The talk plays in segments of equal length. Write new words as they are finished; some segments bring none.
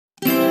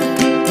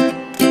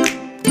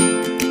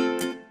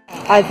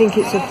I think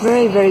it's a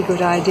very, very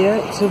good idea.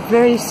 It's a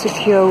very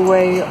secure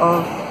way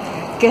of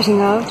getting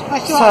out,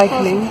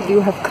 cycling. You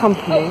have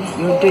company,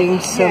 you're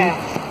doing some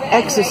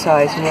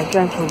exercise in a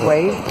gentle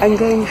way and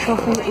going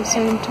shopping at the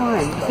same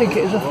time. I think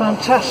it is a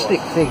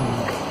fantastic thing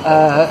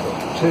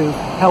to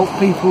help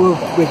people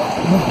with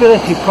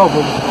mobility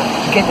problems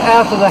to get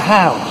out of the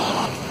house.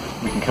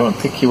 We can come and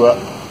pick you up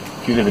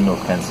if you live in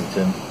North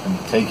Kensington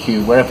and take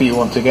you wherever you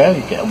want to go.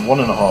 You get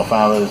 1.5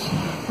 hours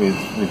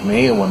with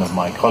me or one of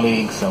my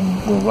colleagues,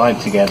 and we'll ride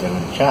together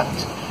and chat,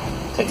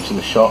 take you to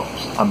the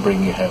shops and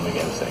bring you home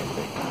again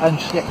safely. And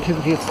the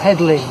activity of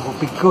pedalling will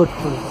be good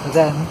for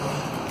them.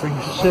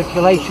 Brings the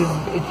circulation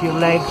into your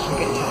legs and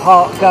gets your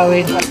heart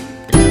going.